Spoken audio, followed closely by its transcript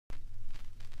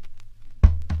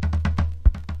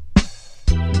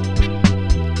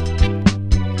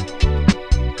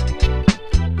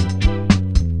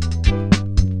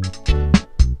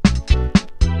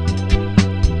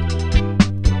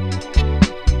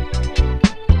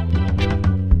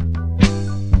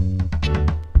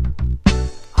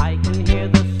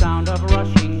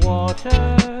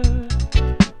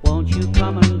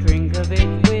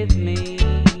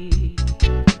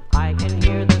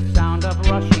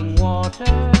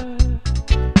water.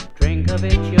 Drink of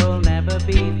it, you'll never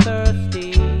be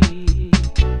thirsty.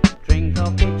 Drink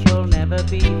of it, you'll never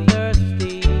be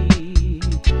thirsty.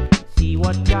 See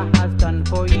what Jah has done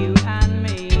for you and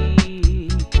me.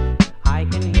 I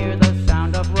can hear the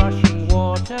sound of rushing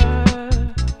water.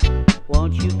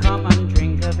 Won't you come and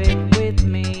drink of it with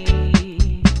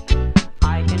me?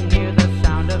 I can hear the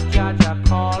sound of Jah Jah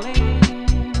calling.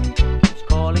 It's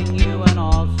calling you and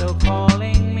also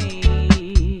calling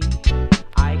me.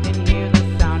 I can hear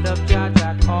the sound of Jah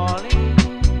Jah calling.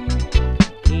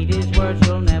 Heed his words,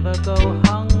 you'll never go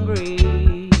hungry.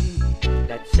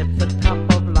 Let's sip the cup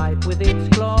of life with its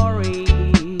glory,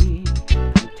 and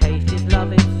taste his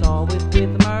love, it's always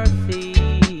with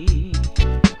mercy.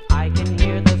 I can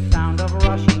hear the sound of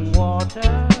rushing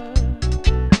water.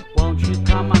 Won't you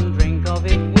come and drink of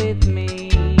it with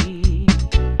me?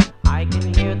 I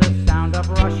can hear the sound of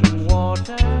rushing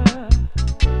water.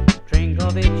 Drink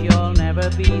of it, you'll never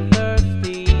be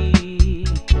thirsty.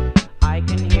 I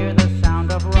can hear the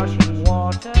sound of rushing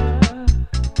water.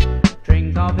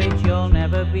 Drink of it, you'll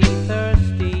never be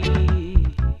thirsty.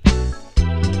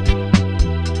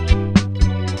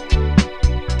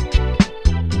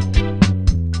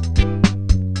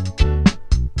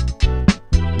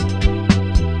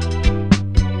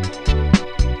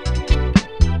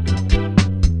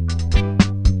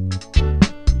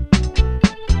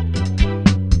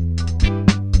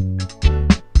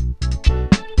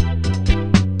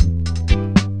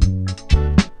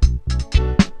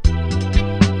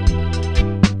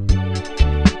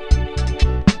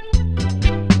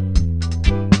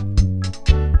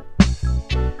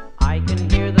 I can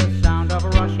hear the sound of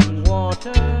rushing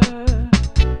water.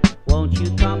 Won't you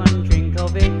come and drink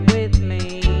of it with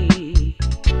me?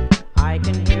 I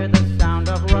can hear the sound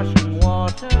of rushing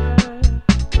water.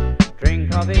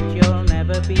 Drink of it, you'll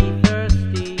never be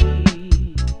thirsty.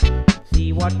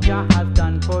 See what Jah has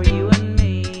done for you and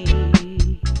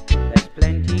me. There's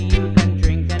plenty you can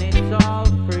drink and it's all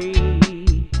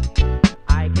free.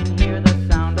 I can hear the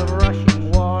sound of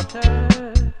rushing water.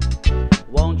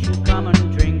 Won't you come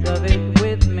and drink of it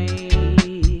with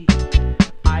me?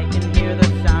 I can hear the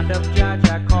sound of Jah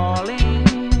Jah calling.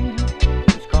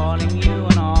 He's calling you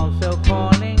and also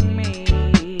calling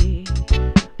me.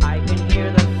 I can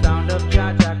hear the sound of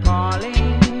Jah Jah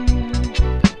calling.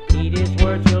 Heed his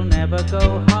words, you'll never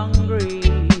go hungry.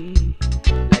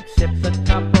 Let's sip the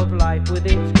cup of life with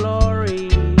its glory,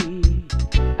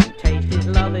 and taste his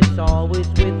love, it's always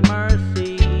with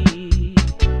mercy.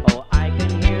 Oh, I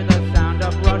can hear the sound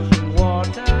of rushing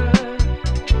water.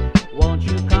 Won't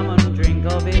you come and drink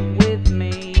of it with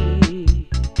me?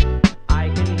 I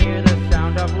can hear the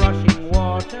sound of rushing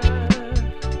water.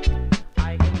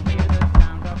 I can hear the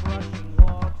sound of rushing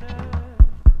water.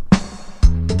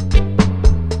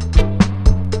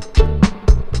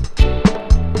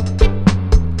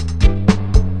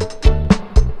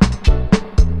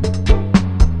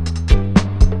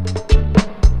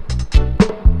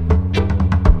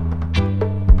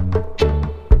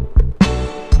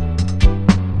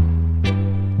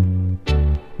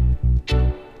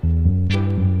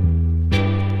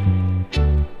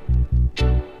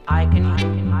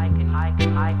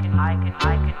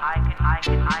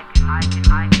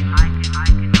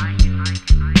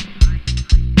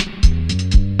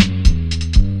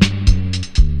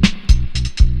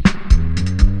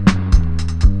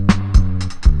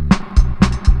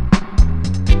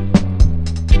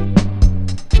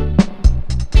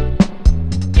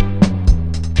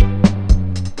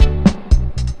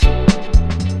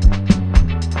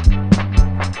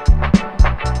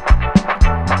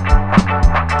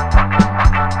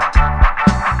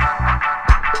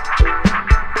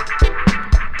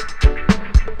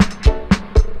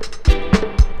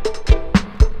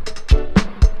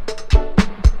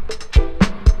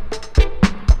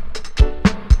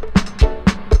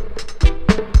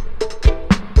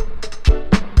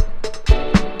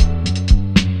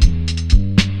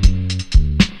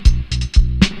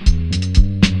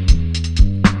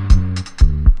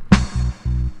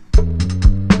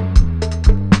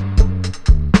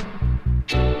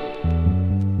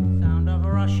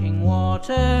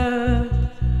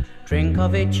 Drink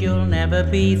of it, you'll never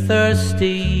be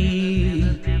thirsty.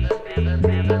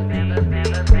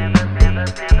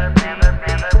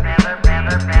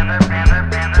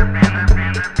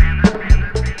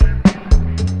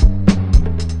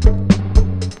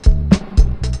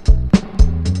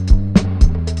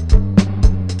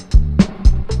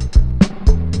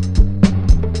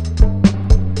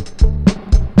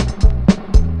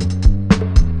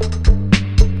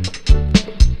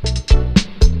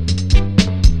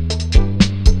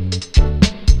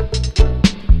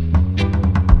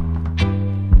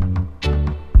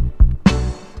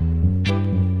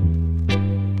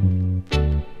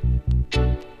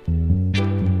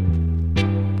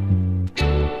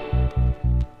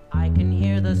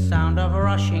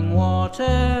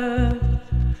 water.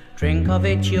 Drink of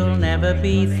it, you'll never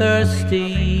be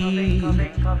thirsty.